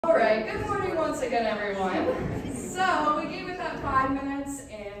us again, everyone. So we gave it that 5 minutes,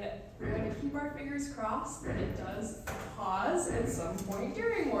 and we're going to keep our fingers crossed that it does pause at some point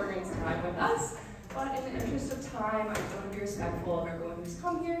during Morgan's time with us. But in the interest of time, I want to be respectful of everyone who's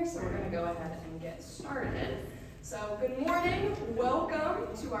come here, so we're going to go ahead and get started. So good morning, welcome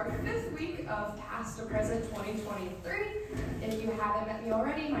to our 5th week of Past to Present 2023. If you haven't met me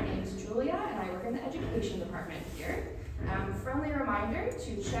already, my name is Julia, and I work in the education department here. Friendly reminder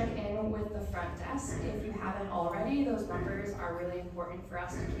to check in with the front desk if you haven't already. Those numbers are really important for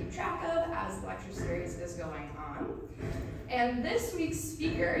us to keep track of as the lecture series is going on. And this week's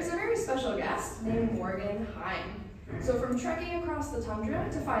speaker is a very special guest named Morgan Heim. So from trekking across the tundra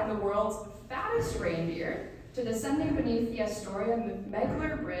to find the world's fattest reindeer, to descending beneath the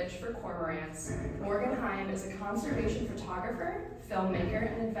Astoria-Megler Bridge for cormorants, Morgan Heim is a conservation photographer,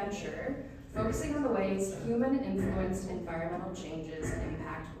 filmmaker, and adventurer, focusing on the ways human-influenced environmental changes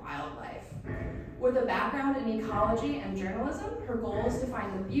impact wildlife. With a background in ecology and journalism, her goal is to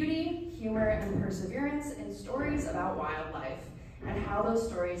find the beauty, humor, and perseverance in stories about wildlife, and how those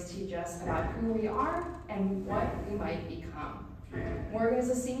stories teach us about who we are and what we might become. Morgan is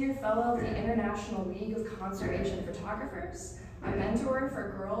a senior fellow of the International League of Conservation Photographers, a mentor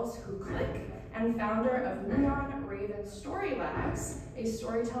for Girls Who Click, and founder of Neon Raven Story Labs, a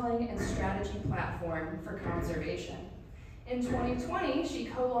storytelling and strategy platform for conservation. In 2020, she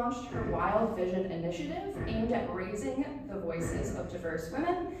co-launched her Wild Vision initiative aimed at raising the voices of diverse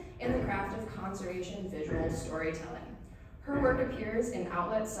women in the craft of conservation visual storytelling. Her work appears in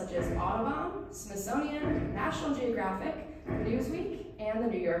outlets such as Audubon, Smithsonian, National Geographic, Newsweek, and the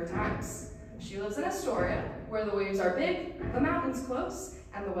New York Times. She lives in Astoria, where the waves are big, the mountains close,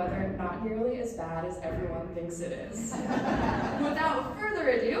 and the weather not nearly as bad as everyone thinks it is. Without further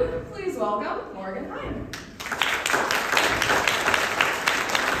ado, please welcome Morgan Heim.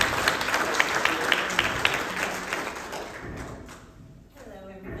 Hello,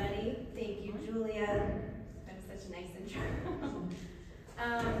 everybody. Thank you, Julia. That was such a nice intro.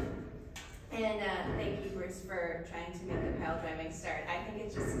 Thank you, Bruce, for trying to make the pile driving start. I think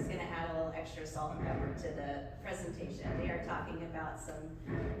it just is going to add a little extra salt and pepper to the presentation. We are talking about some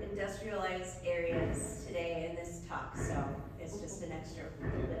industrialized areas today in this talk, so it's just an extra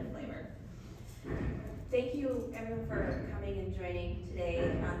little bit of flavor. Thank you, everyone, for coming and joining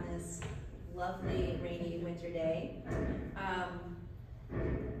today on this lovely, rainy winter day.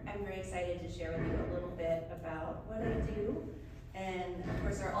 I'm very excited to share with you a little bit about what I do. And of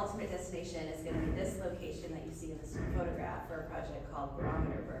course, our ultimate destination is going to be this location that you see in this photograph for a project called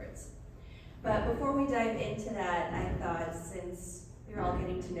Barometer Birds. But before we dive into that, I thought since we're all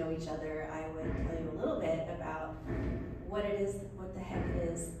getting to know each other, I would tell you a little bit about what it is, what the heck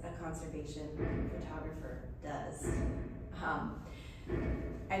it is a conservation photographer does.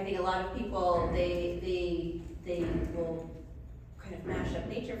 I think a lot of people, they will kind of mash up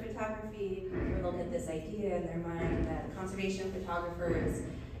nature photography, or they'll get this idea in their mind that a conservation photographer is,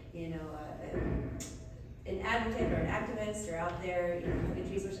 an advocate or an activist or out there, hugging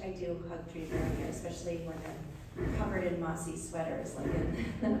trees, which I do hug trees around here, especially when they're covered in mossy sweaters, like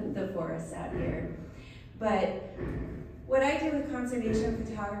in the forests out here. But what I do with conservation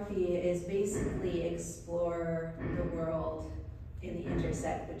photography is basically explore the world in the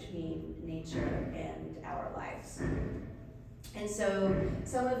intersect between nature and our lives. And so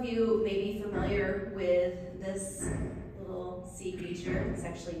some of you may be familiar with this little sea creature. It's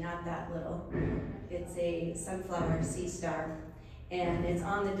actually not that little. It's a sunflower sea star, and it's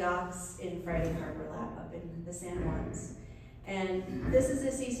on the docks in Friday Harbor Lab up in the San Juans. And this is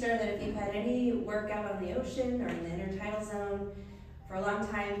a sea star that if you've had any work out on the ocean or in the intertidal zone, for a long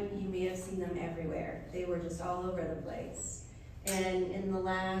time you may have seen them everywhere. They were just all over the place. And in the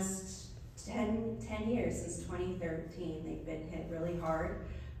last 10 years, since 2013, they've been hit really hard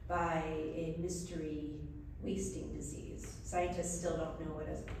by a mystery wasting disease. Scientists still don't know what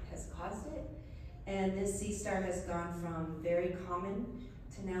has caused it. And this sea star has gone from very common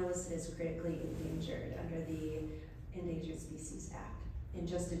to now listed as critically endangered under the Endangered Species Act in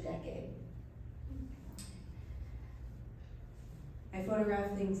just a decade. I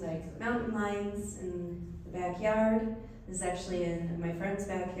photograph things like mountain lions in the backyard. This is actually in my friend's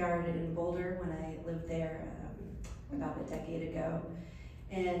backyard in Boulder when I lived there about a decade ago.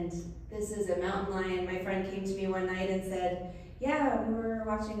 And this is a mountain lion. My friend came to me one night and said, yeah, we were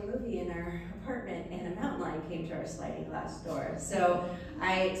watching a movie in our apartment and a mountain lion came to our sliding glass door. So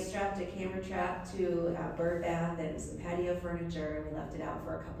I strapped a camera trap to a bird bath and some patio furniture, and we left it out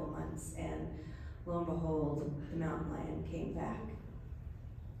for a couple months, and lo and behold, the mountain lion came back.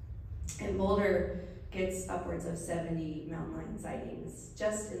 And Boulder gets upwards of 70 mountain lion sightings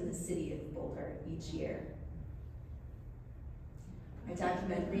just in the city of Boulder each year. I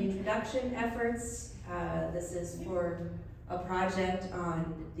document reintroduction efforts. This is for a project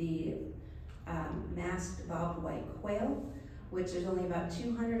on the masked bobwhite quail, which there's only about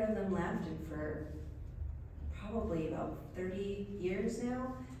 200 of them left, and for probably about 30 years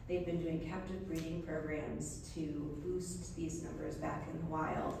now, they've been doing captive breeding programs to boost these numbers back in the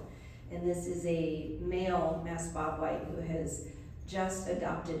wild. And this is a male masked bobwhite who has just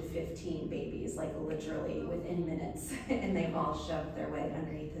adopted 15 babies, like literally within minutes, and they've all shoved their way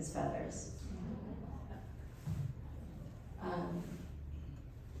underneath his feathers.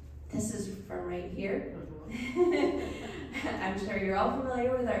 This is from right here. I'm sure you're all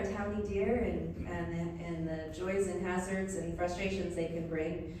familiar with our towny deer and the joys and hazards and frustrations they can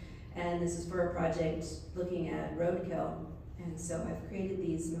bring. And this is for a project looking at roadkill. And so I've created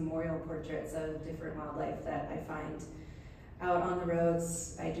these memorial portraits of different wildlife that I find out on the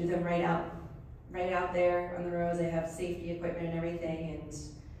roads. I do them right out there on the roads. I have safety equipment and everything. And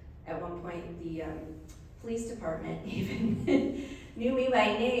at one point, the police department even knew me by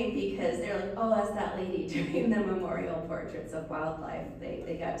name because they're like, oh, that's that lady doing the memorial portraits of wildlife.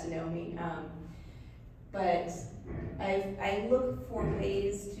 They got to know me. But I look for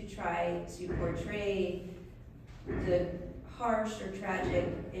ways to try to portray the harsh or tragic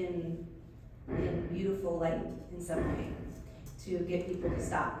in beautiful light in some way to get people to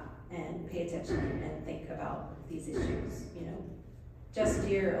stop and pay attention and think about these issues. You know, just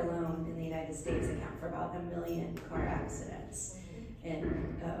deer alone in the United States account for about 1 million car accidents and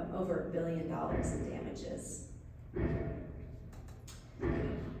over $1 billion in damages.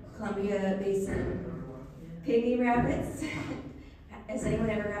 Columbia Basin pygmy rabbits. Has anyone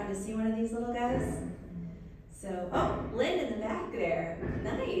ever gotten to see one of these little guys? So, oh, Lynn in the back there.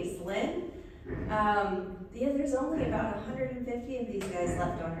 Nice, Lynn. Yeah, there's only about 150 of these guys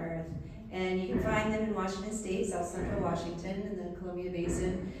left on Earth. And you can find them in Washington State, South Central Washington, in the Columbia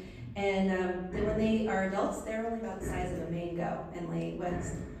Basin. And then when they are adults, they're only about the size of a mango and weigh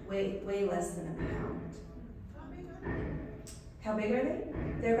way less than a pound. How big are they?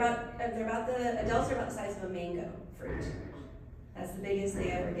 The adults are about the size of a mango fruit. That's the biggest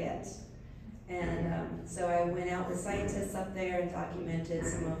they ever get. And so I went out with scientists up there and documented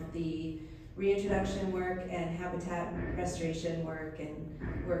some of the reintroduction work and habitat restoration work, and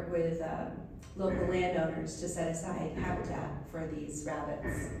work with local landowners to set aside habitat for these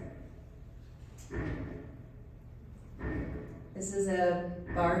rabbits. This is a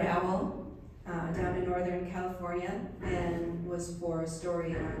barred owl down in Northern California, and was for a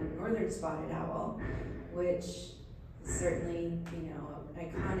story on northern spotted owl, which is certainly, you know, an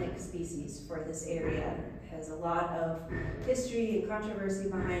iconic species for this area. It has a lot of history and controversy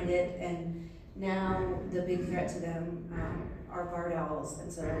behind it, and now the big threat to them are barred owls,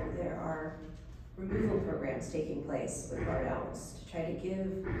 and so there are removal programs taking place with barred owls to try to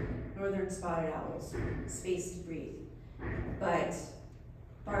give northern spotted owls space to breathe. But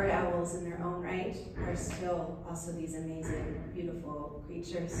barred owls in their own right are still also these amazing, beautiful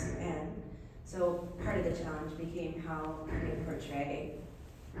creatures, and so part of the challenge became how can we portray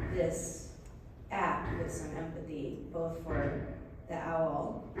this act with some empathy, both for the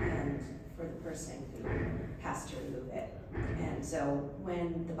owl and for the person who has to remove it. And so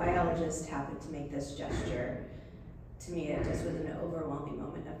when the biologist happened to make this gesture, to me it just was an overwhelming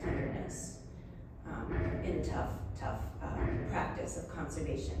moment of tenderness in a tough practice of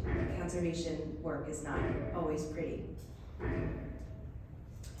conservation. Conservation work is not always pretty.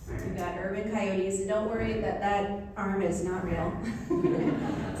 We've got urban coyotes, and don't worry that arm is not real.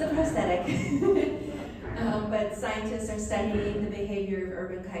 It's a prosthetic. But scientists are studying the behavior of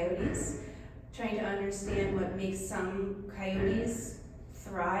urban coyotes, trying to understand what makes some coyotes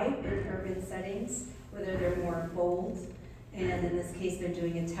thrive in urban settings, whether they're more bold. And in this case, they're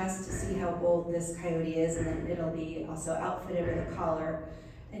doing a test to see how bold this coyote is, and then it'll be also outfitted with a collar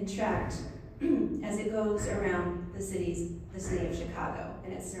and tracked as it goes around the city of Chicago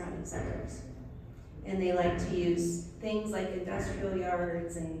and its surrounding suburbs. And they like to use things like industrial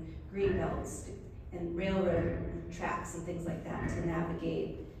yards and green belts and railroad tracks and things like that to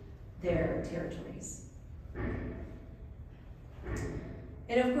navigate their territories.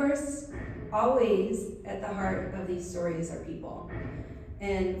 And of course, always at the heart of these stories are people.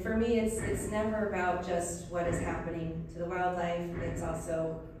 And for me, it's never about just what is happening to the wildlife, it's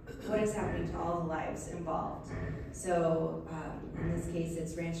also what is happening to all the lives involved. So in this case,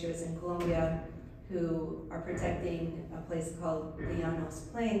 it's ranchers in Colombia who are protecting a place called the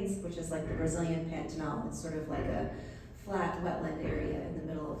Llanos Plains, which is like the Brazilian Pantanal. It's sort of like a flat wetland area in the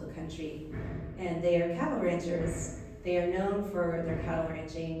middle of the country. And they are cattle ranchers. They are known for their cattle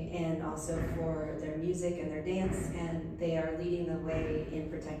ranching and also for their music and their dance, and they are leading the way in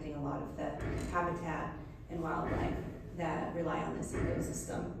protecting a lot of the habitat and wildlife that rely on this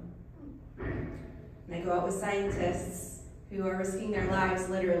ecosystem. And I go out with scientists who are risking their lives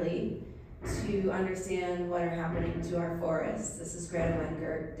literally to understand what are happening to our forests. This is Greta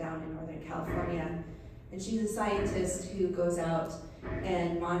Wenger down in Northern California. And she's a scientist who goes out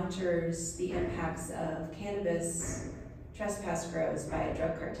and monitors the impacts of cannabis trespass grows by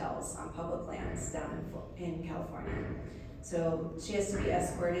drug cartels on public lands down in California. So she has to be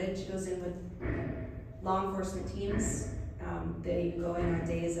escorted. She goes in with law enforcement teams. They go in on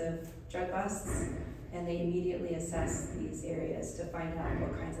days of drug busts, and they immediately assess these areas to find out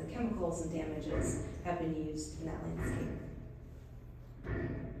what kinds of chemicals and damages have been used in that landscape.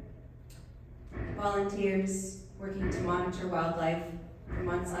 Volunteers working to monitor wildlife for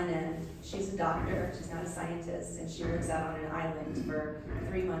months on end. She's a doctor, she's not a scientist, and she works out on an island for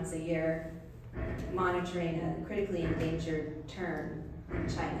 3 months a year, monitoring a critically endangered tern in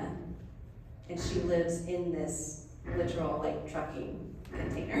China. And she lives in this literal, like, trucking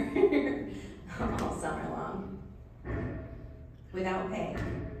container all summer long, without pay.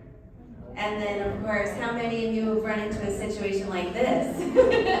 And then, of course, how many of you have run into a situation like this?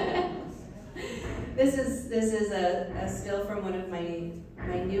 This is a still from one of my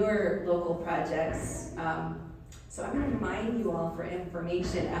newer local projects. So I'm going to mine you all for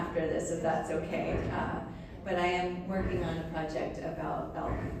information after this, if that's okay. But I am working on a project about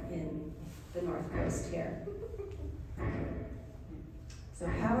elk in the North Coast here. So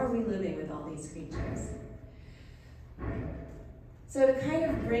how are we living with all these creatures? So to kind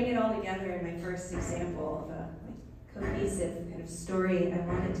of bring it all together in my first example of a cohesive kind of story, I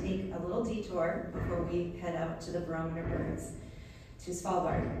want to take a little detour before we head out to the barometer birds to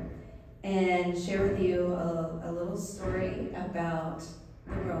Svalbard and share with you a little story about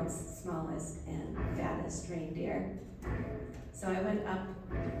the world's smallest and fattest reindeer. So I went up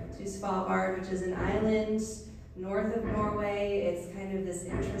to Svalbard, which is an island north of Norway. It's kind of this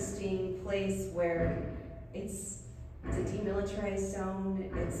interesting place where it's a demilitarized zone.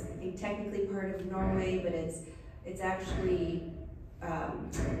 It's, I think, technically part of Norway, but it's actually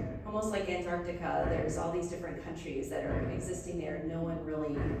almost like Antarctica. There's all these different countries that are existing there. No one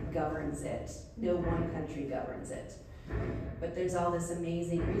really governs it. No one country governs it. But there's all this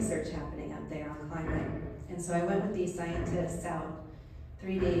amazing research happening up there on climate. And so I went with these scientists out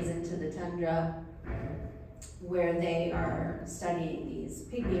 3 days into the tundra, where they are studying these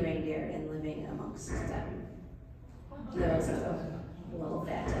pygmy reindeer and living amongst them. Those are the little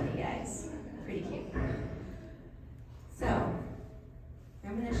fat tubby guys. Pretty cute. So,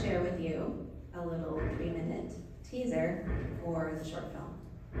 I'm going to share with you a little 3-minute teaser for the short film.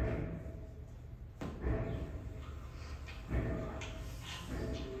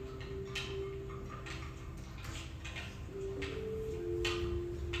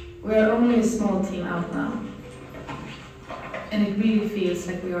 We're only a small team out now, and it really feels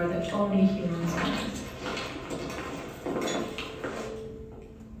like we are the only humans on it.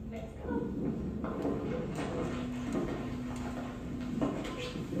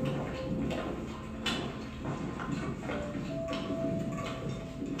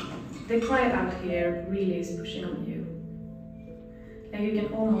 The quiet out here really is pushing on you. Like you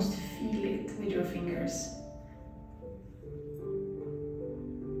can almost feel it with your fingers.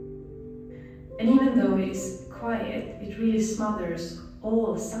 And even though it is quiet, it really smothers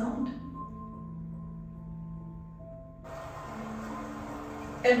all sound.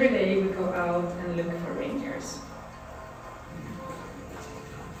 Every day we go out and look for reindeers.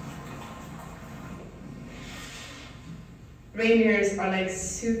 Reindeers are like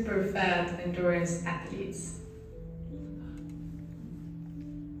super fat endurance athletes.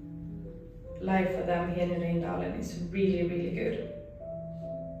 Life for them here in Rheindalen is really, really good.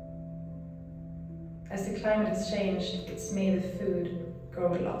 As the climate has changed, it's made the food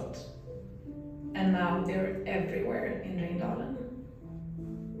grow a lot. And now they're everywhere in Rheindalen.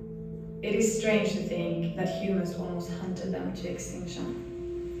 It is strange to think that humans almost hunted them to extinction.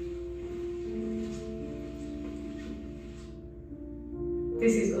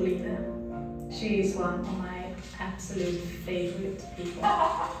 This is Oline. She is one of my absolute favorite people.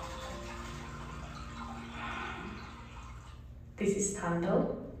 This is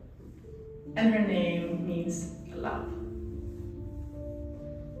Tandel, and her name means love.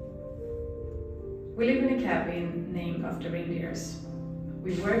 We live in a cabin named after reindeers.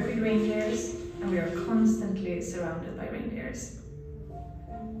 We work with reindeers, and we are constantly surrounded by reindeers.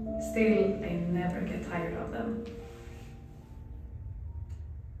 Still, I never get tired of them.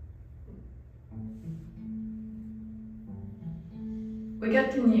 We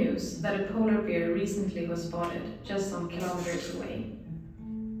got the news that a polar bear recently was spotted just some kilometers away.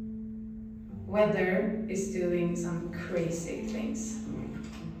 Weather is doing some crazy things.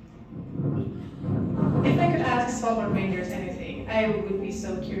 If I could ask Svalbard rangers anything, I would be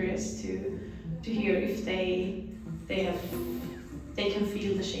so curious to hear if they can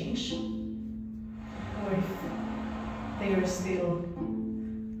feel the change, or if they are still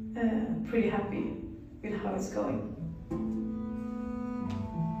pretty happy with how it's going.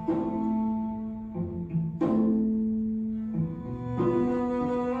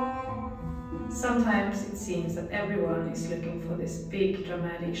 Sometimes it seems that everyone is looking for this big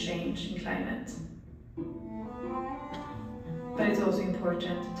dramatic change in climate. But it's also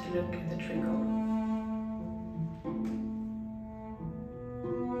important to look at the trickle.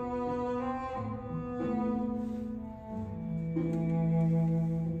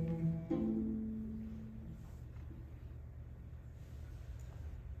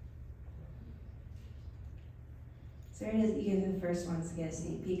 So it is, you guys are the first ones to get a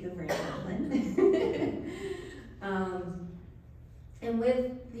sneak peek of Reindeer. And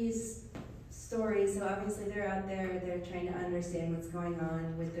with these stories, so obviously they're out there, they're trying to understand what's going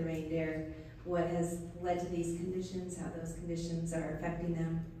on with the reindeer, what has led to these conditions, how those conditions are affecting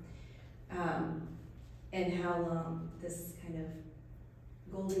them, and how long this kind of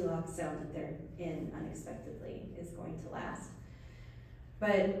Goldilocks zone that they're in unexpectedly is going to last.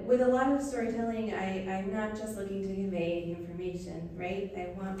 But with a lot of storytelling, I'm not just looking to convey information, right?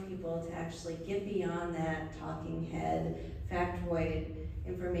 I want people to actually get beyond that talking head, factoid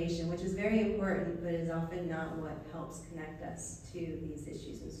information, which is very important, but is often not what helps connect us to these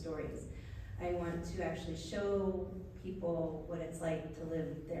issues and stories. I want to actually show people what it's like to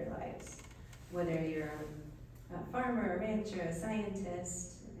live their lives, whether you're a farmer, a rancher, a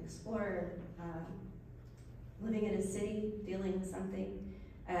scientist, an explorer, living in a city, dealing with something.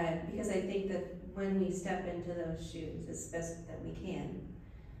 Because I think that when we step into those shoes as best that we can,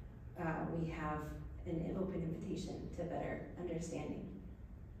 we have an open invitation to better understanding.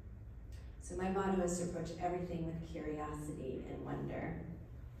 So my motto is to approach everything with curiosity and wonder.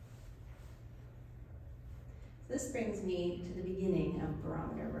 So this brings me to the beginning of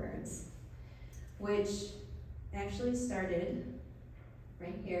Barometer Birds, which actually started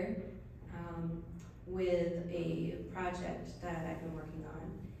right here with a project that I've been working on.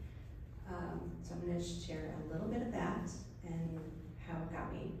 So I'm going to share a little bit of that and how it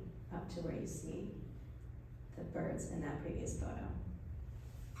got me up to where you see the birds in that previous photo.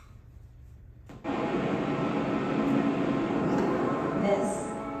 This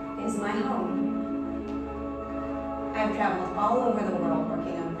is my home. I've traveled all over the world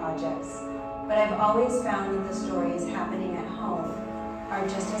working on projects, but I've always found that the stories happening at home are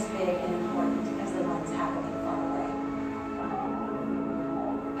just as big and important as the ones happening far away.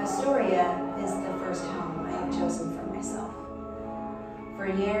 Astoria is the first home I have chosen for myself. For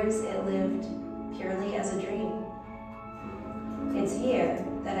years, it lived purely as a dream. It's here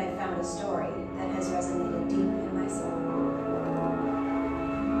that I found a story that has resonated deep in my soul.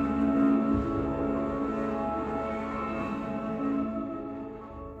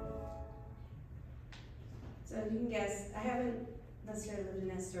 So you can guess, I haven't necessarily lived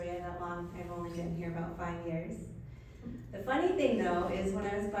in Astoria that long. I've only been here about 5 years. The funny thing though is when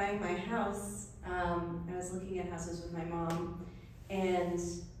I was buying my house, I was looking at houses with my mom, and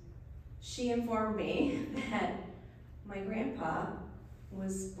she informed me that my grandpa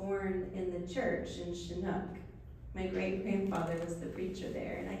was born in the church in Chinook. My great-grandfather was the preacher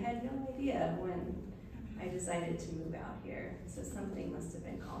there, and I had no idea when I decided to move out here. So something must have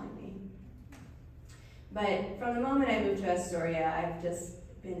been calling me. But from the moment I moved to Astoria, I've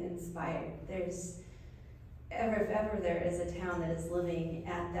just been inspired. If ever there is a town that is living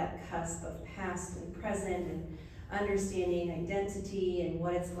at that cusp of past and present and understanding identity and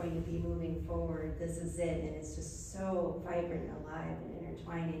what it's going to be moving forward, this is it, and it's just so vibrant, alive, and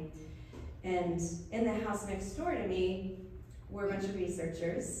intertwining. And in the house next door to me were a bunch of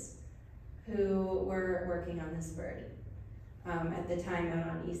researchers who were working on this bird at the time out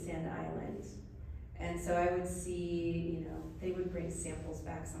on East Sand Island. And so I would see, they would bring samples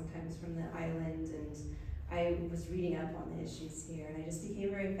back sometimes from the island, and I was reading up on the issues here, and I just became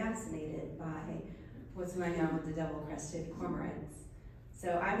very fascinated by what's going on with the double-crested cormorants.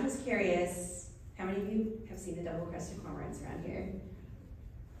 So I'm just curious, how many of you have seen the double-crested cormorants around here?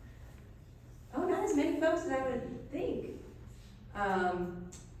 Oh, not as many folks as I would think.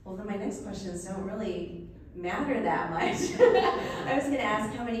 Well, then my next questions don't really matter that much. I was going to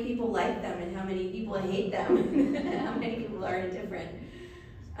ask how many people like them and how many people hate them, how many people are indifferent.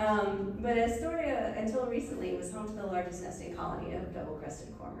 But Astoria, until recently, was home to the largest nesting colony of double-crested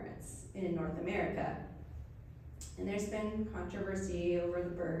cormorants in North America. And there's been controversy over the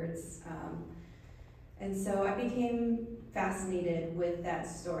birds. And so I became fascinated with that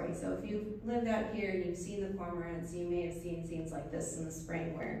story. So if you've lived out here and you've seen the cormorants, you may have seen scenes like this in the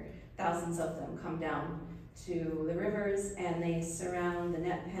spring where thousands of them come down to the rivers and they surround the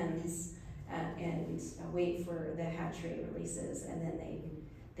net pens and wait for the hatchery releases, and then they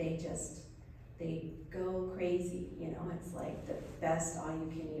go crazy. You know, it's like the best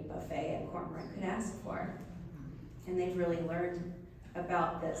all-you-can-eat buffet a cormorant could ask for. And they've really learned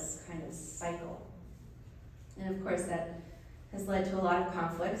about this kind of cycle. And of course that has led to a lot of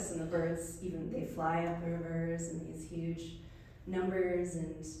conflicts, and the birds, they fly up the rivers in these huge numbers,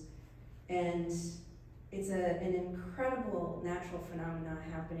 and it's an incredible natural phenomenon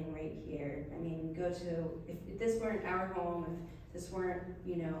happening right here. I mean, if this weren't our home, if this weren't,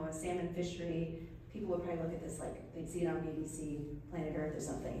 a salmon fishery, people would probably look at this like they'd see it on BBC, Planet Earth or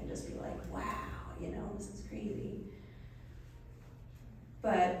something, and just be like, wow, this is crazy.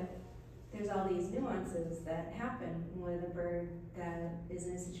 But there's all these nuances that happen with a bird that is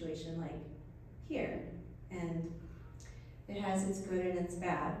in a situation like here. And it has its good and its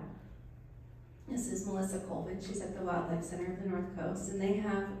bad. This is Melissa Colvin. She's at the Wildlife Center of the North Coast, and they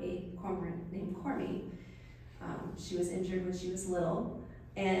have a cormorant named Cormy. She was injured when she was little,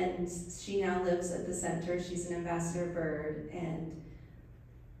 and she now lives at the center. She's an ambassador bird, and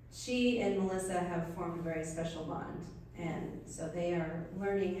she and Melissa have formed a very special bond. And so they are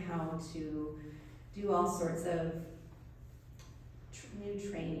learning how to do all sorts of new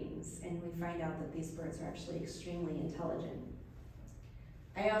trainings, and we find out that these birds are actually extremely intelligent.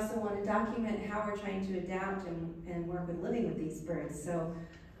 I also want to document how we're trying to adapt and work with living with these birds. So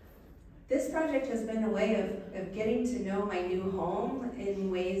this project has been a way of getting to know my new home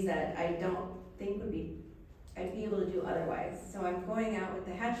in ways that I don't think I'd be able to do otherwise. So I'm going out with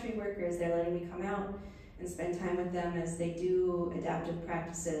the hatchery workers. They're letting me come out and spend time with them as they do adaptive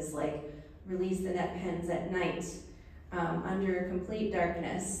practices like release the net pens at night under complete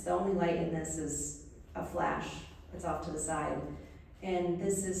darkness. The only light in this is a flash that's off to the side. And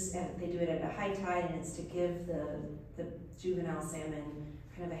they do it at a high tide, and it's to give the juvenile salmon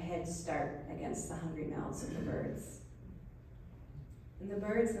kind of a head start against the hungry mouths of the birds. And the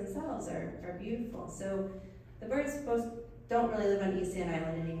birds themselves are beautiful. So the birds don't really live on East End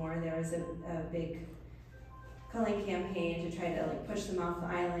Island anymore. There was a big culling campaign to try to push them off the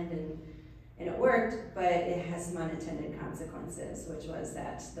island, and it worked, but it has some unintended consequences, which was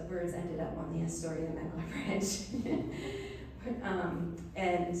that the birds ended up on the Astoria-Megler Bridge.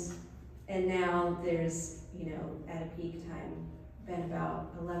 And now there's, at a peak time, been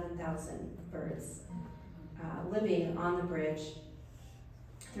about 11,000 birds living on the bridge,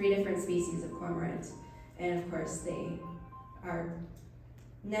 3 different species of cormorant, and of course they are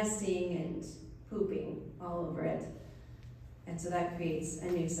nesting and pooping all over it. And so that creates a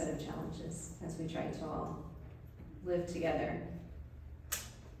new set of challenges as we try to all live together.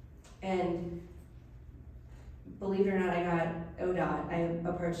 And believe it or not, I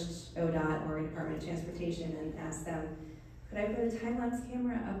approached ODOT, Oregon Department of Transportation, and asked them, could I put a time-lapse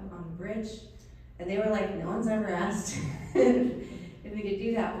camera up on the bridge? And they were like, no one's ever asked if we could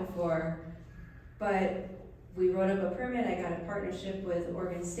do that before. But we wrote up a permit. I got a partnership with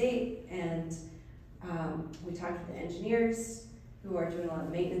Oregon State, and we talked with the engineers who are doing a lot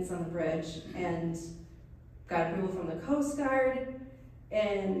of maintenance on the bridge, and got approval from the Coast Guard,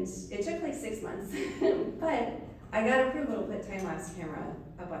 and it took like 6 months. But I got approval to put time-lapse camera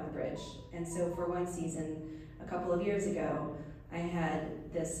up on the bridge. And so for one season, a couple of years ago, I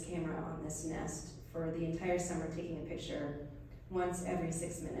had this camera on this nest for the entire summer, taking a picture once every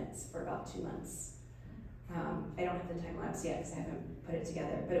 6 minutes for about 2 months. I don't have the time lapse yet because I haven't put it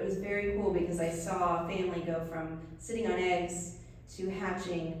together, but it was very cool because I saw a family go from sitting on eggs to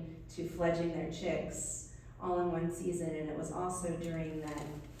hatching to fledging their chicks all in one season, and it was also during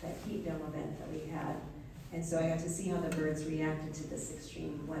that heat dome event that we had. And so I got to see how the birds reacted to this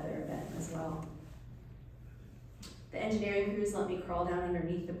extreme weather event as well. The engineering crews let me crawl down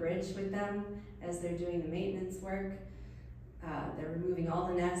underneath the bridge with them as they're doing the maintenance work. They're removing all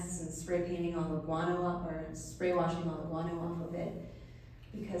the nests and spray painting all the guano up, or spray washing all the guano off of it,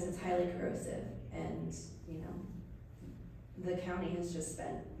 because it's highly corrosive. And the county has just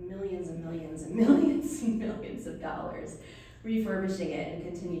spent millions and millions and millions and millions of dollars refurbishing it and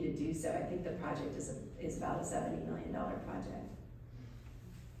continue to do so. I think the project is about a $70 million project.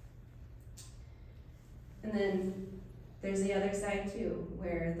 And then there's the other side too,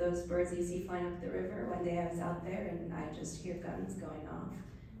 where those birds you see flying up the river, one day I was out there and I just hear guns going off.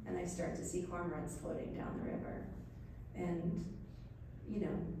 and I start to see cormorants floating down the river. And, you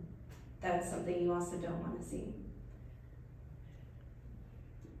know, that's something you also don't want to see.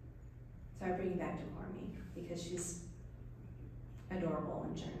 So I bring you back to Cormy because she's adorable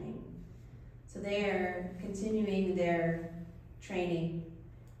and charming. So they're continuing their training,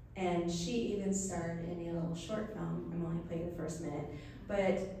 and she even starred in a little short film. I'm only playing the first minute,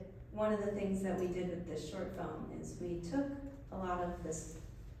 but one of the things that we did with this short film is we took a lot of this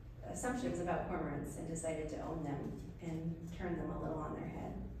assumptions about cormorants and decided to own them and turn them a little on their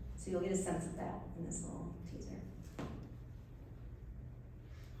head. So you'll get a sense of that in this little teaser.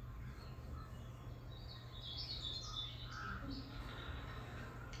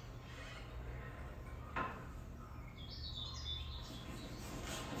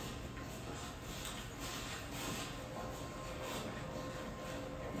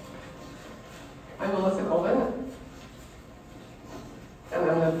 And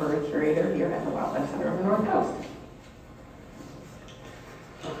I'm the bird curator here at the Wildlife Center of the North Coast.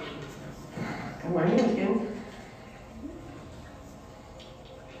 Good morning again.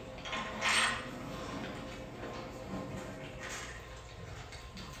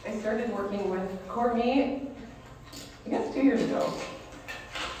 I started working with Cormy, I guess 2 years ago.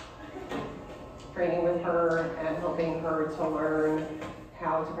 Training with her and helping her to learn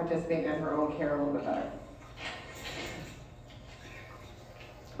how to participate in her own care a little bit better.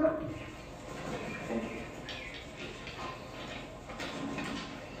 Huh.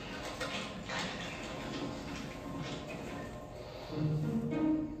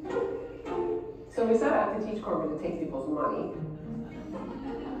 So we set out to teach Cormy to take people's money.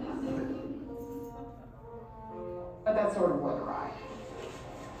 But that sort of went awry.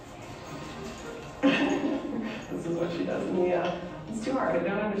 This is what she does in the, it's too hard, I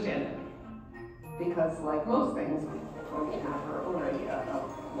don't understand it. Because like most things, Cormy had her own idea of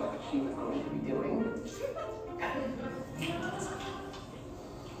what she was going to be doing.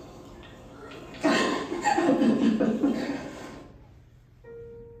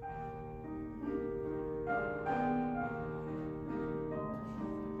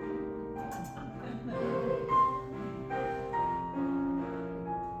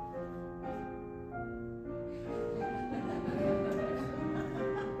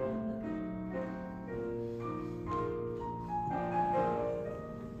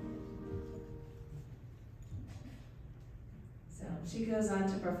 She goes on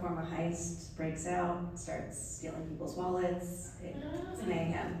to perform a heist, breaks out, starts stealing people's wallets. It's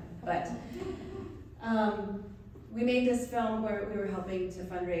mayhem. But we made this film where we were helping to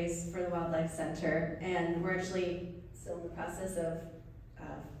fundraise for the Wildlife Center, and we're actually still in the process of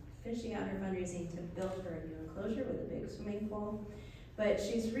finishing out her fundraising to build her a new enclosure with a big swimming pool. But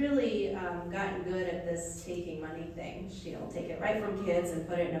she's really gotten good at this taking money thing. She'll take it right from kids and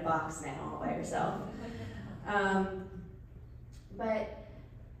put it in a box now all by herself. But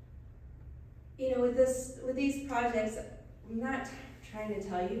you know, with these projects, I'm not trying to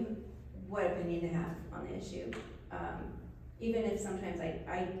tell you what opinion to have on the issue. Even if sometimes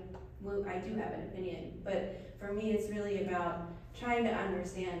I do have an opinion, but for me, it's really about trying to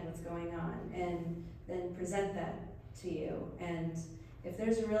understand what's going on and then present that to you. And if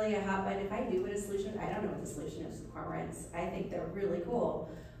there's really a hot button, if I do what a solution, I don't know what the solution is with cormorants. I think they're really cool.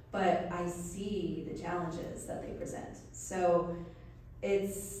 But I see the challenges that they present. So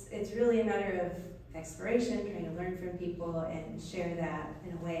it's really a matter of exploration, trying to learn from people and share that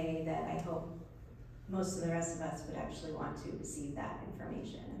in a way that I hope most of the rest of us would actually want to receive that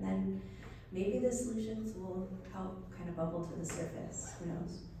information. And then maybe the solutions will help kind of bubble to the surface, who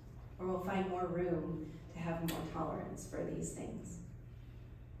knows? Or we'll find more room to have more tolerance for these things.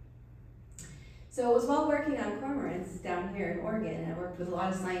 So it was while working on cormorants down here in Oregon, and I worked with a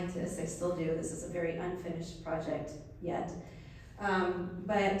lot of scientists, I still do, this is a very unfinished project yet.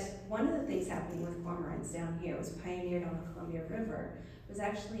 But one of the things happening with cormorants down here was pioneered on the Columbia River, was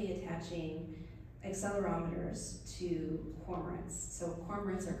actually attaching accelerometers to cormorants. So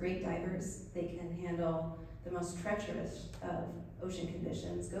cormorants are great divers, they can handle the most treacherous of ocean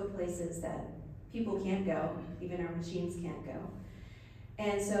conditions, go places that people can't go, even our machines can't go.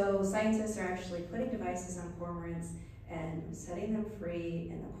 And so scientists are actually putting devices on cormorants and setting them free,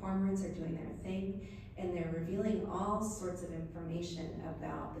 and the cormorants are doing their thing, and they're revealing all sorts of information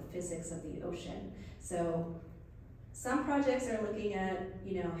about the physics of the ocean. So some projects are looking at,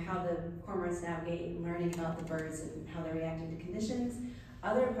 you know, how the cormorants navigate and learning about the birds and how they're reacting to conditions.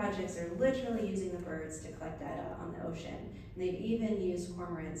 Other projects are literally using the birds to collect data on the ocean. And they've even used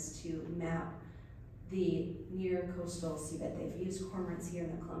cormorants to map the near coastal seabed. They've used cormorants here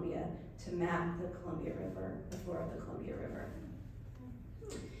in the Columbia to map the Columbia River, the floor of the Columbia River.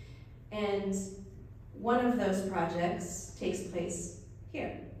 And one of those projects takes place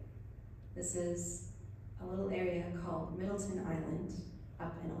here. This is a little area called Middleton Island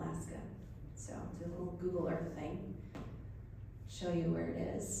up in Alaska. So do a little Google Earth thing, show you where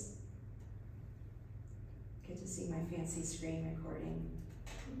it is. Get to see my fancy screen recording.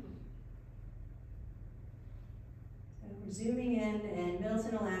 So we're zooming in, and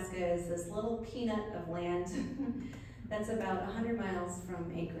Middleton, Alaska is this little peanut of land that's about 100 miles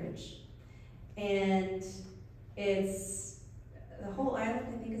from Anchorage. And it's, the whole island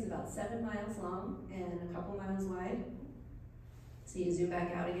I think is about 7 miles long and a couple miles wide. So you zoom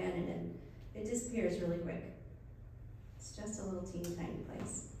back out again and it disappears really quick. It's just a little teeny tiny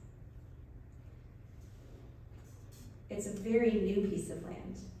place. It's a very new piece of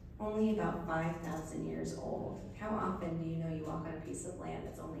land, only about 5,000 years old. How often do you know you walk on a piece of land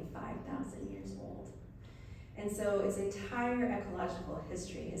that's only 5,000 years old? And so its entire ecological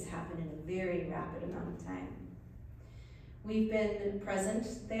history has happened in a very rapid amount of time. We've been present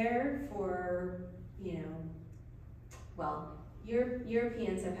there for, well,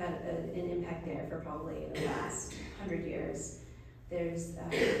 Europeans have had an impact there for probably the last 100 years. There's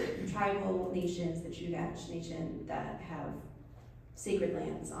tribal nations, the Chugach Nation, that have sacred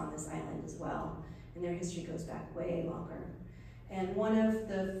lands on this island as well, and their history goes back way longer. And one of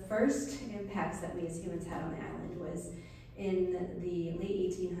the first impacts that we as humans had on the island was in the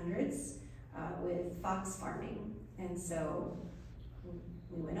late 1800s with fox farming. And so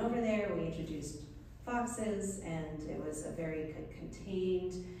we went over there, we introduced foxes, and it was a very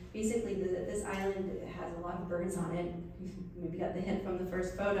contained, basically this island has a lot of birds on it. Maybe got the hint from the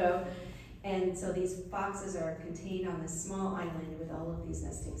first photo. And so these foxes are contained on this small island with all of these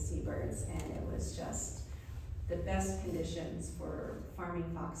nesting seabirds, and it was just the best conditions for farming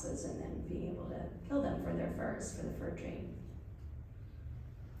foxes and then being able to kill them for their furs, for the fur trade.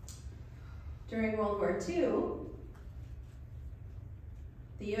 During World War II,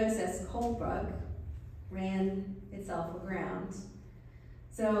 the USS Colebrook ran itself aground.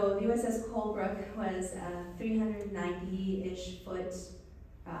 So the USS Colebrook was a 390-ish foot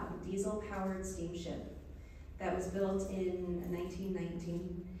diesel-powered steamship that was built in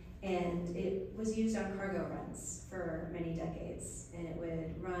 1919, and it was used on cargo runs for many decades, and it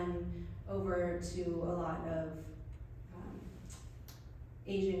would run over to a lot of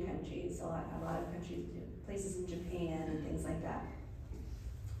Asian countries, a lot of countries, places in Japan and things like that.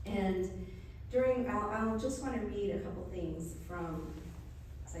 And I'll just want to read a couple things from,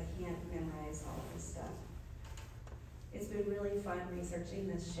 because I can't memorize all of this stuff. It's been really fun researching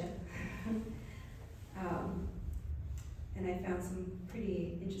this ship. And I found some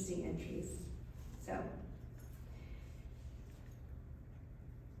pretty interesting entries. So,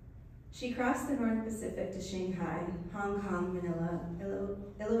 she crossed the North Pacific to Shanghai, Hong Kong, Manila,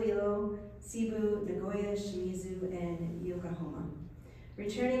 Iloilo, Cebu, Nagoya, Shimizu, and Yokohama,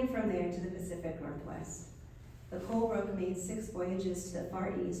 returning from there to the Pacific Northwest. The Colebrook made 6 voyages to the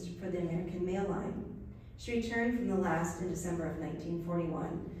Far East for the American Mail Line. She returned from the last in December of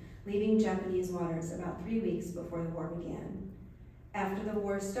 1941, leaving Japanese waters about 3 weeks before the war began. After the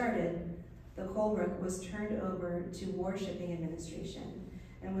war started, the Colebrook was turned over to War Shipping Administration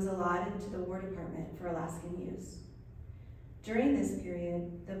and was allotted to the War Department for Alaskan use. During this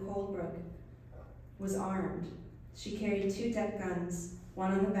period, the Colebrook was armed. She carried 2 deck guns,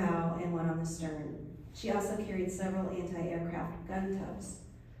 one on the bow and one on the stern. She also carried several anti-aircraft gun tubs.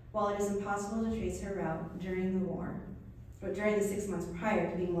 While it is impossible to trace her route during the war, or during the 6 months prior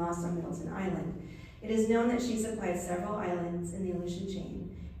to being lost on Middleton Island, it is known that she supplied several islands in the Aleutian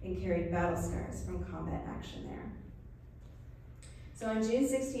chain and carried battle scars from combat action there. So on June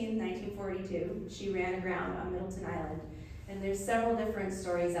 16, 1942, she ran aground on Middleton Island, and there's several different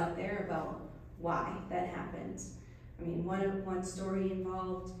stories out there about why that happened. I mean, one story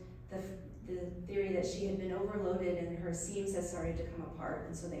involved the theory that she had been overloaded and her seams had started to come apart,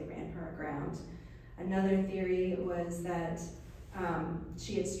 and so they ran her aground. Another theory was that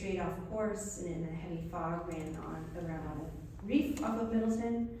she had strayed off course and in a heavy fog ran around on a reef off of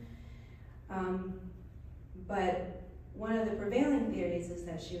Middleton. But one of the prevailing theories is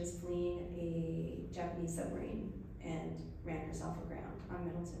that she was fleeing a Japanese submarine and ran herself aground on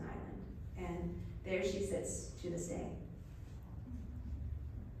Middleton Island. And there she sits to this day.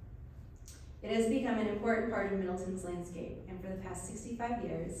 It has become an important part of Middleton's landscape, and for the past 65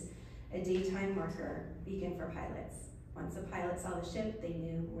 years, a daytime marker beacon for pilots. Once a pilot saw the ship, they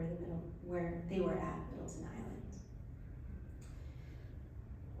knew where they were at Middleton Island.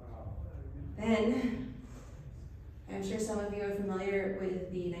 Wow. Then, I'm sure some of you are familiar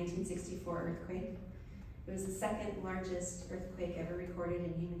with the 1964 earthquake. It was the second largest earthquake ever recorded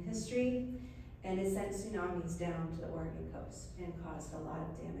in human history, and it sent tsunamis down to the Oregon coast and caused a lot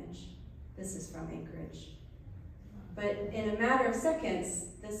of damage. This is from Anchorage. But in a matter of seconds,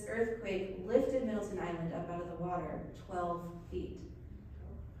 this earthquake lifted Middleton Island up out of the water 12 feet.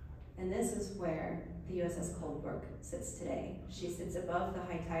 And this is where the USS Coldbrook sits today. She sits above the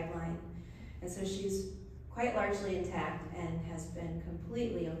high tide line, and so she's quite largely intact and has been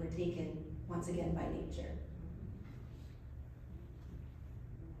completely overtaken once again by nature.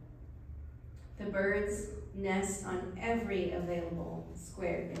 The birds nest on every available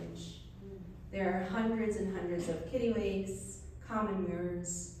square inch. There are hundreds and hundreds of kittiwakes, common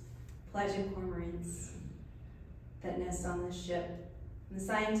murres, pelagic cormorants that nest on this ship. And the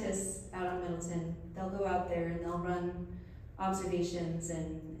scientists out on Middleton, they'll go out there and they'll run observations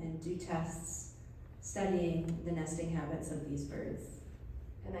and do tests studying the nesting habits of these birds.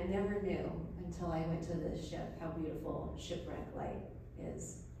 And I never knew until I went to this ship how beautiful shipwreck light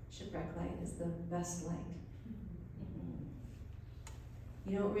is. Shipwreck light is the best light.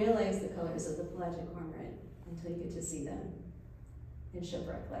 You don't realize the colors of the pelagic cormorant until you get to see them in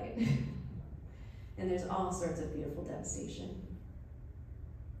shipwreck light. And there's all sorts of beautiful devastation.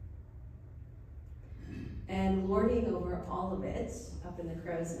 And lording over all of it, up in the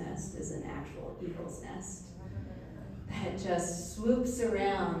crow's nest, is an actual eagle's nest that just swoops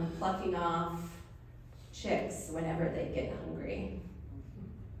around, plucking off chicks whenever they get hungry.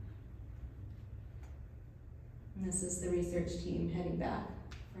 And this is the research team heading back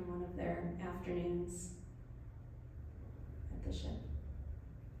from one of their afternoons at the ship.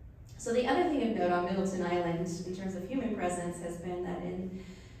 So the other thing of note on Middleton Island in terms of human presence has been that in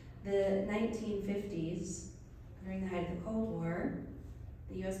the 1950s, during the height of the Cold War,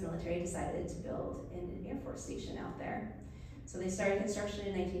 the US military decided to build an Air Force station out there. So they started construction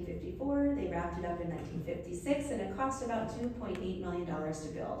in 1954, they wrapped it up in 1956, and it cost about $2.8 million to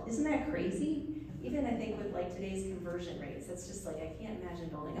build. Isn't that crazy? Even I think with like today's conversion rates, it's just like, I can't imagine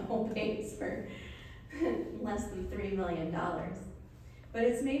building a whole base for less than $3 million. But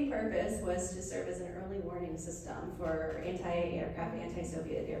its main purpose was to serve as an early warning system for anti-aircraft,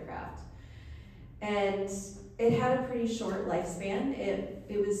 anti-Soviet aircraft. And it had a pretty short lifespan.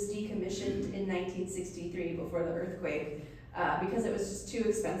 It was decommissioned in 1963 before the earthquake because it was just too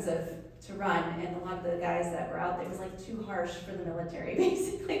expensive to run, and a lot of the guys that were out there, it was like too harsh for the military,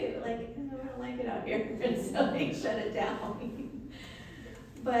 basically. They were like, oh, I don't like it out here, and so they shut it down.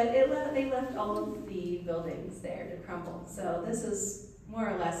 But they left all of the buildings there to crumble. So this is more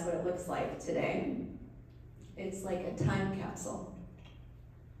or less what it looks like today. It's like a time capsule.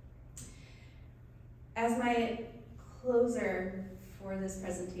 As my closer for this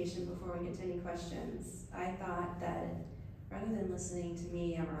presentation, before we get to any questions, I thought that rather than listening to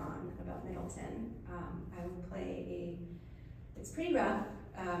me yammer on about Middleton, I would play it's pretty rough.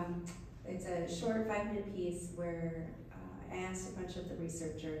 It's a short 5-minute piece where I asked a bunch of the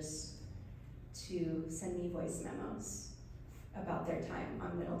researchers to send me voice memos about their time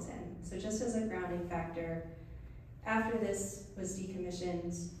on Middleton. So just as a grounding factor, after this was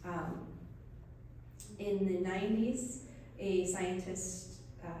decommissioned, in the 90s, a scientist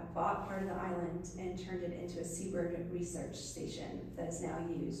bought part of the island and turned it into a seabird research station that is now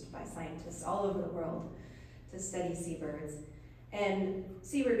used by scientists all over the world to study seabirds. And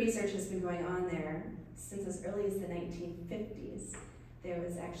seabird research has been going on there since as early as the 1950s. There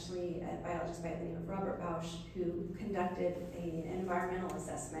was actually a biologist by the name of Robert Bausch who conducted an environmental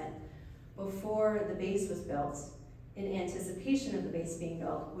assessment before the base was built in anticipation of the base being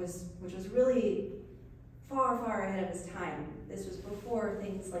built, which was really far, far ahead of his time. This was before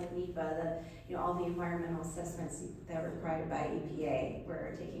things like NEPA, all the environmental assessments that were required by EPA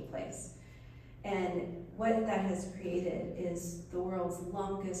were taking place. And what that has created is the world's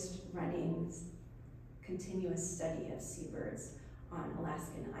longest running continuous study of seabirds on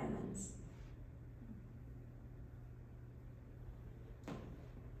Alaskan islands.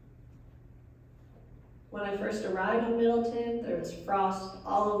 When I first arrived in Middleton, there was frost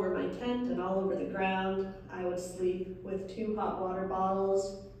all over my tent and all over the ground. I would sleep with 2 hot water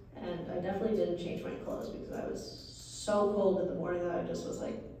bottles, and I definitely didn't change my clothes because I was so cold in the morning that I just was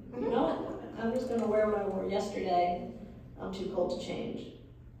like, you know what, I'm just gonna wear what I wore yesterday. I'm too cold to change.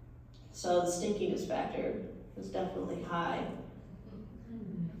 So the stinkiness factor was definitely high.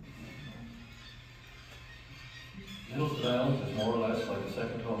 Middleton Island is more or less like a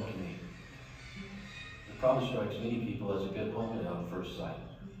second home to me. It probably strikes many people as a bit homely on first sight.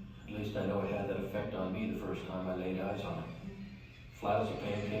 At least I know it had that effect on me the first time I laid eyes on it. Flat as a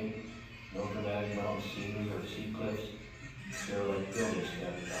pancake, no dramatic mountain scenery or sea cliffs, they're like buildings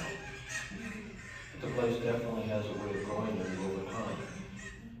scattered down. The place definitely has a way of growing in the over time.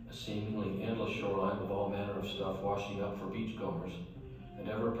 A seemingly endless shoreline with all manner of stuff washing up for beachgoers, an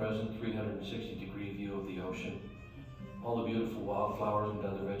ever-present 360-degree view of the ocean, all the beautiful wildflowers and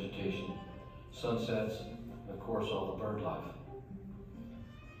other vegetation, sunsets, and of course all the bird life.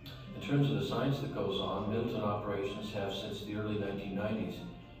 In terms of the science that goes on, Middleton operations have since the early 1990s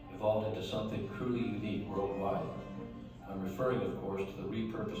evolved into something truly unique worldwide. I'm referring, of course, to the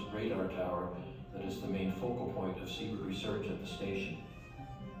repurposed radar tower that is the main focal point of seabird research at the station.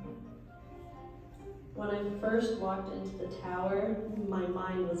 When I first walked into the tower, my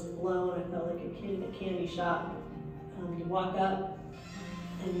mind was blown. I felt like a kid in a candy shop. You walk up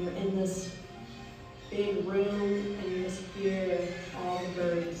and you're in this big room and you just hear all the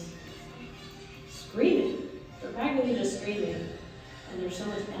birds screaming. They're practically just screaming. And there's so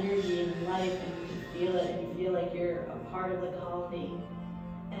much energy and life, and you can feel it, and you feel like you're a part of the colony.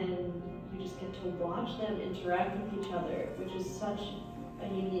 And you just get to watch them interact with each other, which is such a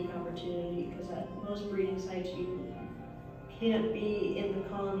unique opportunity, because at most breeding sites you can't be in the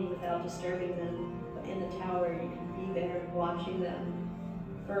colony without disturbing them. But in the tower you can be there watching them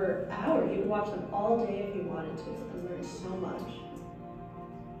for hours. You can watch them all day if you wanted to and learn so much.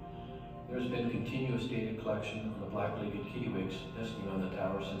 There's been continuous data collection on the black-legged kittiwakes nesting on the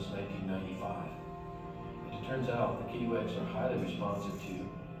tower since 1995. And it turns out the kittiwakes are highly responsive to,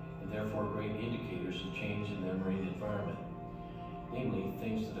 and therefore great indicators of change in their marine environment, namely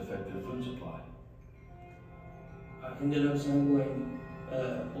things that affect their food supply. I ended up sampling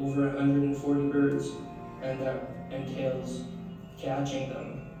over 140 birds, and that entails catching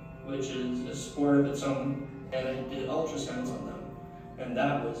them, which is a sport of its own, and I did ultrasounds on them. And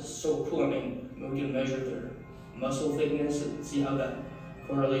that was so cool. I mean, we can measure their muscle thickness and see how that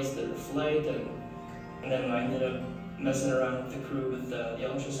correlates to their flight. And then I ended up messing around with the crew with the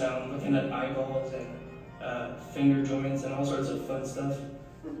ultrasound, looking at eyeballs and finger joints and all sorts of fun stuff.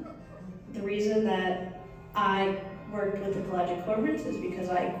 The reason that I worked with ecologic cormorants is because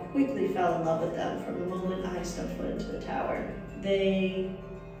I quickly fell in love with them from the moment I stepped foot into the tower. They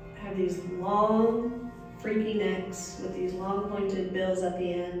have these long, freaky necks with these long pointed bills at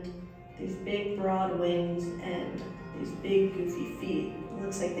the end, these big broad wings, and these big goofy feet. It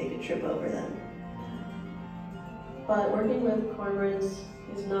looks like they could trip over them. But working with cormorants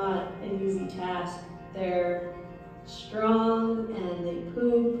is not an easy task. They're strong and they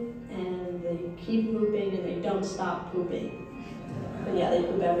poop and they keep pooping and they don't stop pooping. But yeah, they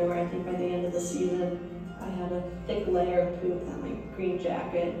poop everywhere. I think by the end of the season I had a thick layer of poop on my green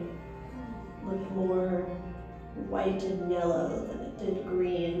jacket. Looked more white and yellow than it did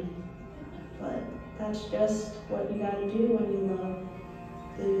green. But that's just what you gotta do when you love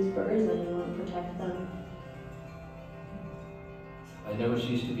these birds and you want to protect them. I never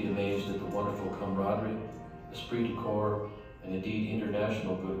cease to be amazed at the wonderful camaraderie, esprit de corps, and indeed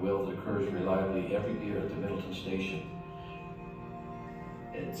international goodwill that occurs reliably every year at the Middleton Station.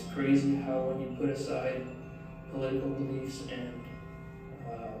 It's crazy how when you put aside political beliefs and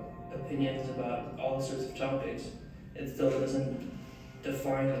opinions about all sorts of topics, it still doesn't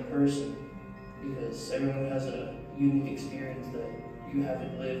define the person, because everyone has a unique experience that you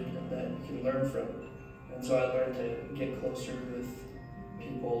haven't lived and that you can learn from. And so I learned to get closer with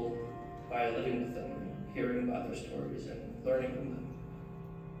people by living with them, hearing about their stories and learning from them.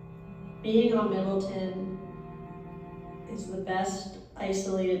 Being on Middleton is the best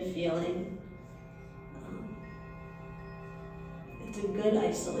isolated feeling. It's a good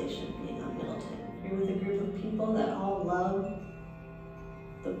isolation being on Middleton. You're with a group of people that all love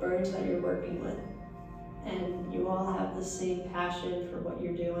the birds that you're working with, and you all have the same passion for what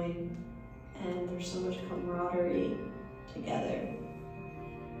you're doing, and there's so much camaraderie together.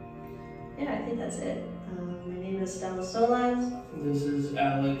 Yeah, I think that's it. My name is Stella Solas. This is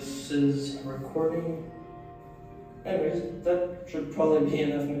Alex's recording. Anyways, that should probably be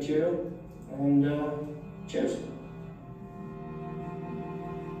enough material, and cheers.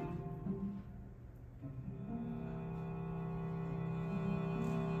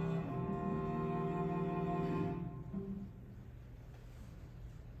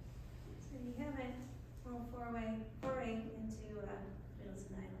 Foray into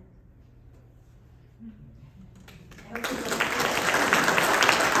Middleton Island.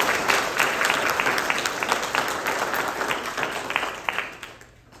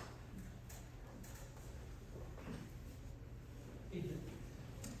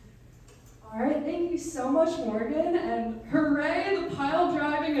 All right, thank you so much, Morgan, and hooray, the pile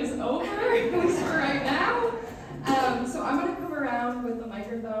driving is over, at least for right now. So I'm going to come around with the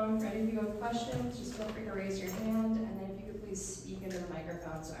microphone, ready if you have questions, just feel free to raise your hand, and then if you could please speak into the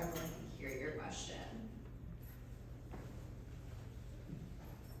microphone so everyone can hear your question.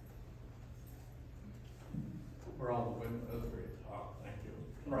 Were all the windows, thank you.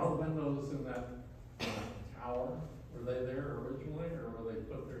 Were all the windows in that tower, were they there originally, or were they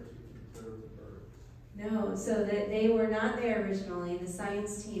put there to conserve the birds? No, so they were not there originally. The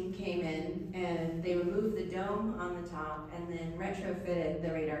science team came in and they removed the dome on the top and then retrofitted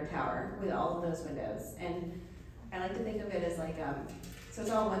the radar tower with all of those windows. And I like to think of it as like, so it's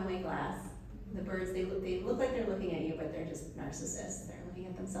all one-way glass. The birds, they look like they're looking at you, but they're just narcissists. They're looking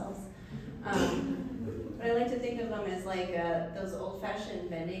at themselves. But I like to think of them as like those old-fashioned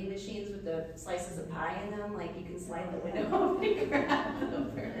vending machines with the slices of pie in them. Like you can slide the window open and grab the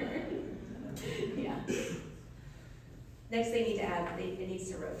bird. Yeah. Next they need to add, it needs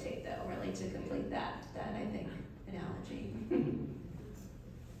to rotate though, really to complete that I think, analogy.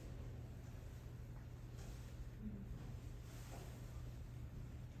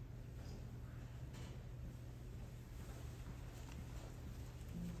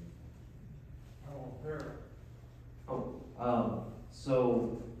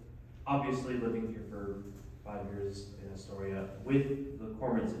 So obviously living here for 5 years in Astoria, with the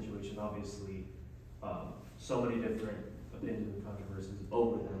cormorant situation, obviously so many different opinions and controversies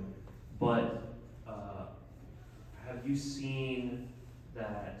over them, but have you seen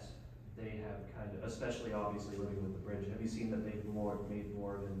that they have kind of, especially obviously living with the bridge, have you seen that they've made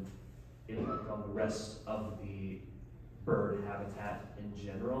more of an impact on the rest of the bird habitat in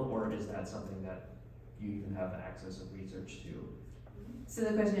general, or is that something that you even have access of research to? So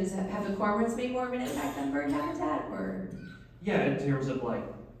the question is, have the cormorants made more of an impact on bird habitat, or? Yeah, in terms of like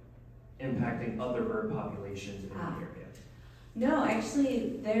impacting other bird populations in the area. No,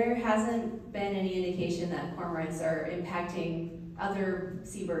 actually, there hasn't been any indication that cormorants are impacting other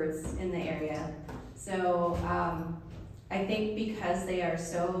seabirds in the area. So I think because they are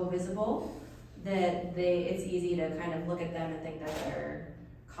so visible that it's easy to kind of look at them and think that they're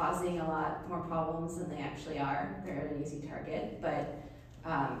causing a lot more problems than they actually are. They're an easy target, but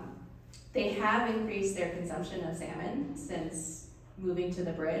they have increased their consumption of salmon since moving to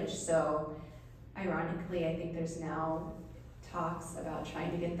the bridge. So ironically, I think there's now talks about trying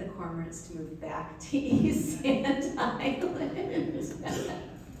to get the cormorants to move back to East Sand Island.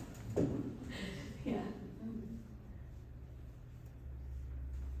 Yeah.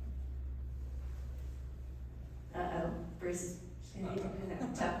 Uh-oh, Bruce,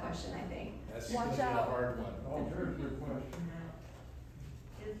 tough question, I think. That's gonna be a hard one. Oh, there's your question.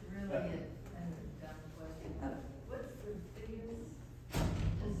 It's really a dumb question. What's the biggest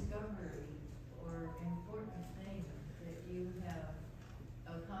discovery or important thing that you have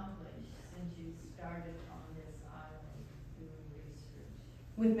accomplished since you started on this island doing research?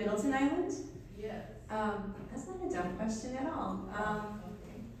 With Middleton Island? Yes. That's not a dumb question at all.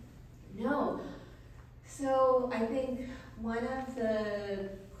 Okay. No. So I think one of the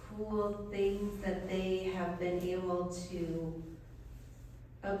cool things that they have been able to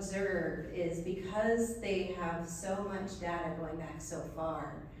observe is because they have so much data going back so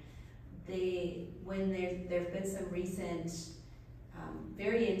far, when there've been some recent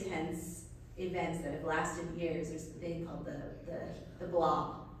very intense events that have lasted years, there's a thing called the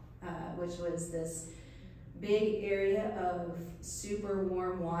blob, which was this big area of super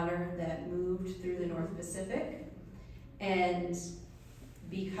warm water that moved through the North Pacific. And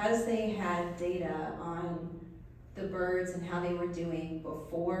because they had data on the birds and how they were doing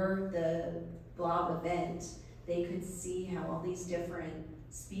before the blob event, they could see how all these different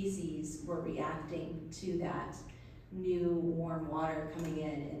species were reacting to that new warm water coming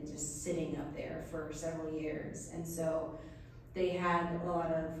in and just sitting up there for several years. And so they had a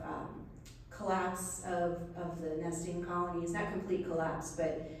lot of collapse of the nesting colonies, not complete collapse,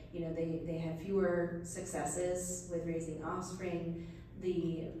 but you know, they had fewer successes with raising offspring.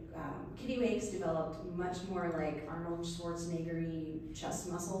 The kittiwakes developed much more like Arnold Schwarzenegger-y chest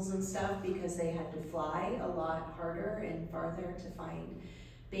muscles and stuff because they had to fly a lot harder and farther to find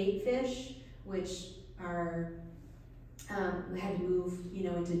bait fish, which are had to move, you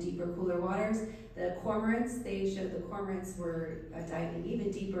know, into deeper, cooler waters. The cormorants, they showed the cormorants were diving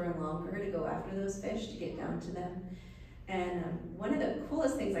even deeper and longer to go after those fish to get down to them. And one of the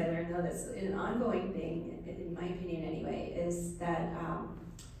coolest things I learned, though, that's an ongoing thing, in my opinion anyway, is that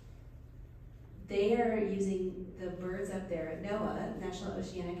they are using the birds up there at NOAA, National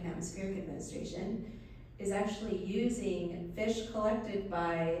Oceanic and Atmospheric Administration, is actually using fish collected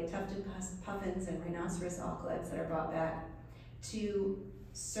by tufted puffins and rhinoceros auklets that are brought back to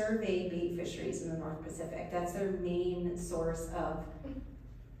survey bait fisheries in the North Pacific. That's their main source of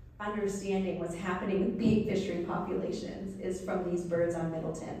understanding what's happening with bait fishery populations is from these birds on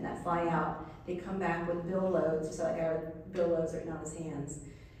Middleton that fly out. They come back with bill loads, so like our bill loads right now his hands,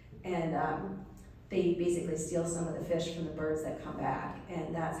 and they basically steal some of the fish from the birds that come back,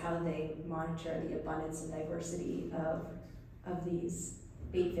 and that's how they monitor the abundance and diversity of these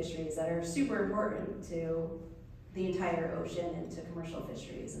bait fisheries that are super important to the entire ocean and to commercial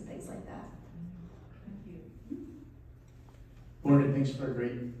fisheries and things like that. Morgan, thanks for a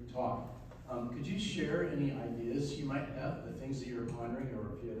great talk. Could you share any ideas you might have, the things that you're pondering,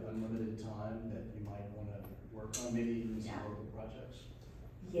 or if you had unlimited time that you might want to work on, maybe even some local projects?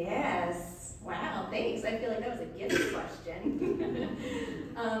 Yes. Wow, thanks. I feel like that was a gift question.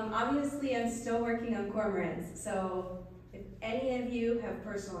 Obviously, I'm still working on cormorants, so if any of you have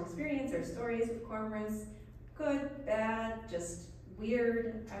personal experience or stories with cormorants, good, bad, just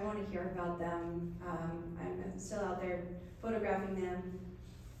weird, I want to hear about them. I'm still out there photographing them.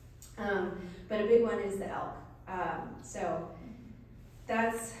 But a big one is the elk. So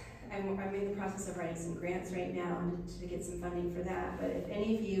that's, I'm in the process of writing some grants right now to get some funding for that. But if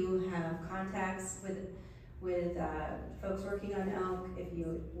any of you have contacts with folks working on elk, if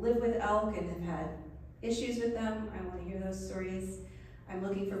you live with elk and have had issues with them, I want to hear those stories. I'm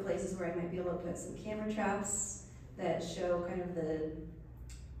looking for places where I might be able to put some camera traps that show kind of the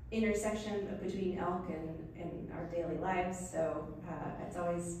intersection between elk and our daily lives. So it's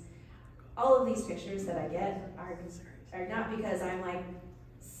always, all of these pictures that I get are not because I'm like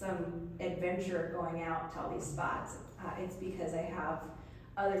some adventurer going out to all these spots. It's because I have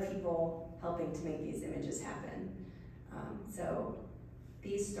other people helping to make these images happen. So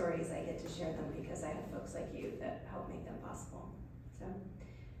these stories, I get to share them because I have folks like you that help make them possible. So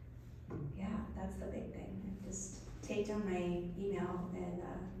yeah, that's the big thing. Just take down my email and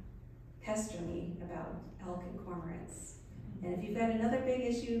pester me about elk and cormorants. And if you've got another big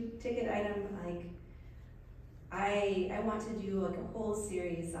issue, ticket item, like I want to do like a whole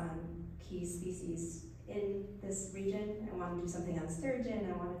series on key species in this region. I want to do something on sturgeon,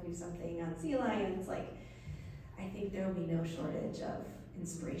 I want to do something on sea lions. Like, I think there will be no shortage of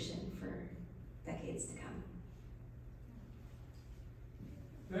inspiration for decades to come.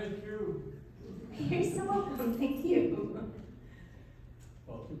 Thank you. You're so welcome, thank you.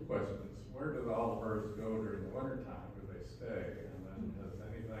 Well, two questions. Where do all the birds go during the wintertime? Do they stay? And then has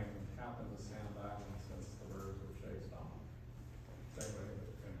anything happened to Sand Island since the birds were chased off? Same way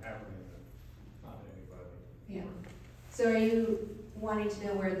that's been happening to not anybody. Yeah. So are you wanting to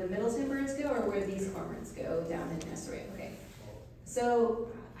know where the Middleton birds go or where these cormorants go down in Astoria? Okay. So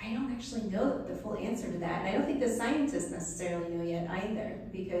I don't actually know the full answer to that. And I don't think the scientists necessarily know yet either,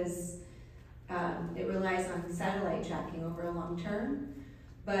 because it relies on satellite tracking over a long term.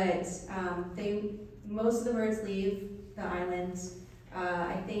 But most of the birds leave the island.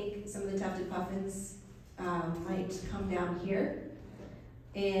 I think some of the tufted puffins might come down here,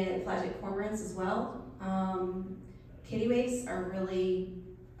 and pelagic cormorants as well. Kittiwakes are really,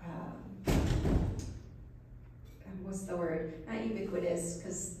 what's the word? Not ubiquitous,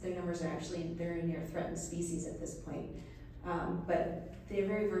 because their numbers are actually very near threatened species at this point. But they're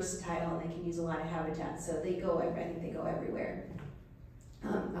very versatile and they can use a lot of habitat, so they go, I think they go everywhere.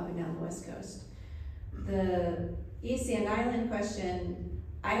 Up and down the west coast. The East Sand Island question,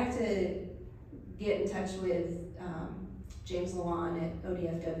 I have to get in touch with James Lawan at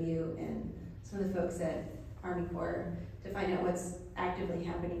ODFW and some of the folks at Army Corps to find out what's actively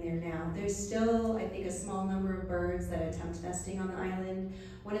happening there now. There's still, I think, a small number of birds that attempt nesting on the island.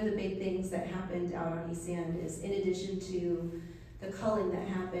 One of the big things that happened out on East Sand is, in addition to the culling that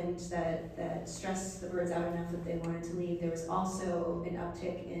happened that stressed the birds out enough that they wanted to leave, there was also an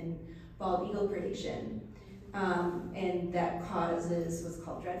uptick in bald eagle predation. And that causes what's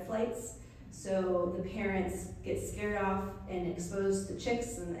called dread flights. So the parents get scared off and expose the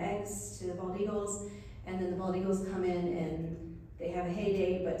chicks and the eggs to the bald eagles, and then the bald eagles come in and they have a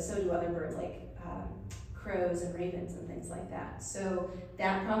heyday, but so do other birds like crows and ravens and things like that. So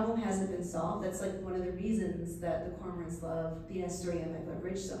that problem hasn't been solved. That's like one of the reasons that the cormorants love the Astoria-Megler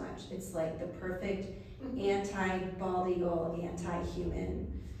Bridge so much. It's like the perfect anti-bald eagle,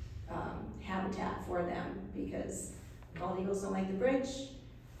 anti-human habitat for them, because bald eagles don't like the bridge.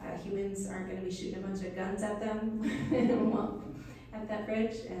 Humans aren't going to be shooting a bunch of guns at them at that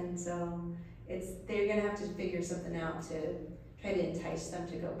bridge, and so they're going to have to figure something out to try to entice them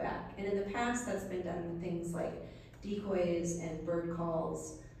to go back. And in the past, that's been done with things like decoys and bird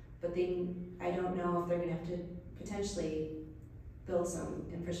calls, but I don't know if they're gonna have to potentially build some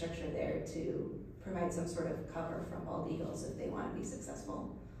infrastructure there to provide some sort of cover from bald eagles if they want to be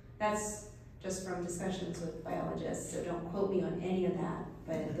successful. That's just from discussions with biologists, so don't quote me on any of that.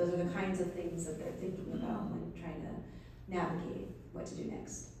 But those are the kinds of things that they're thinking about when trying to navigate what to do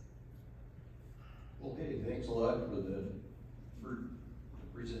next. Well, hey, thanks a lot for the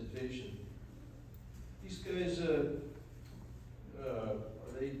presentation. These guys, are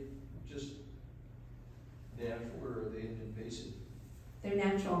they just natural or are they invasive? They're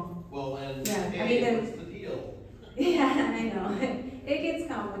natural. Well, and yeah, hey, I mean, what's the deal? Yeah, I know. It gets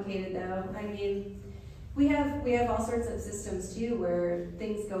complicated though. I mean, we have all sorts of systems too where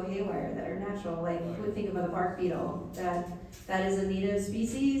things go haywire that are natural. Like you would think of a bark beetle. That is a native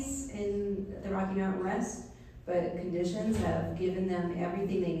species in the Rocky Mountain West, but conditions have given them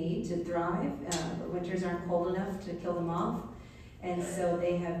everything they need to thrive. The winters aren't cold enough to kill them off. And so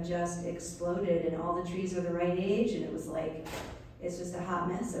they have just exploded and all the trees are the right age and it was like, it's just a hot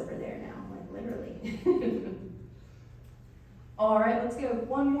mess over there now, like literally. All right, let's give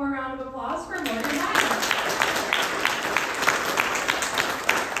one more round of applause for Morgan Heim.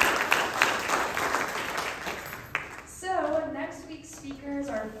 So next week's speaker is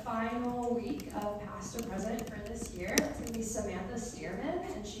our final week of past to present for this year. It's going to be Samantha Stearman,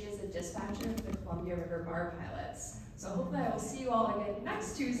 and she is a dispatcher for the Columbia River Bar Pilots. So hopefully I will see you all again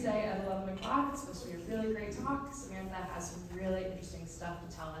next Tuesday at 11 o'clock. It's supposed to be a really great talk. Samantha has some really interesting stuff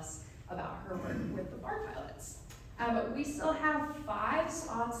to tell us about her work with the bar pilots. But we still have 5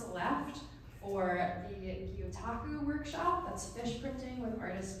 spots left for the Gyotaku workshop. That's fish printing with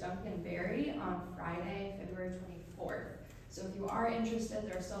artist Duncan Berry on Friday, February 24th. So if you are interested,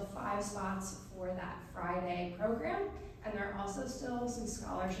 there are still 5 spots for that Friday program. And there are also still some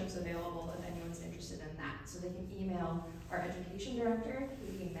scholarships available if anyone's interested in that. So they can email our education director,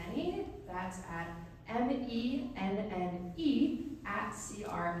 Katie Menny. That's at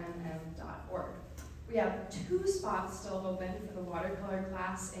menne@crmm.org. We have 2 spots still open for the watercolor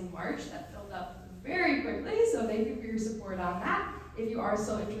class in March that filled up very quickly, so thank you for your support on that. If you are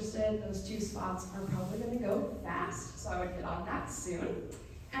still interested, those 2 spots are probably going to go fast, so I would get on that soon.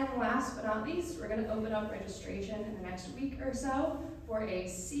 And last but not least, we're going to open up registration in the next week or so for a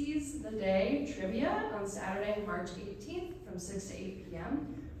Seize the Day trivia on Saturday, March 18th from 6 to 8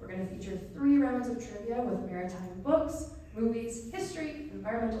 p.m. We're going to feature 3 rounds of trivia with maritime books, movies, history,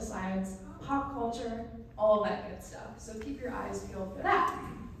 environmental science, pop culture, all that good stuff. So keep your eyes peeled for that.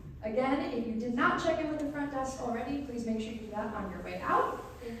 Again, if you did not check in with the front desk already, please make sure you do that on your way out.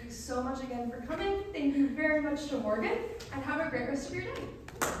 Thank you so much again for coming. Thank you very much to Morgan, and have a great rest of your day.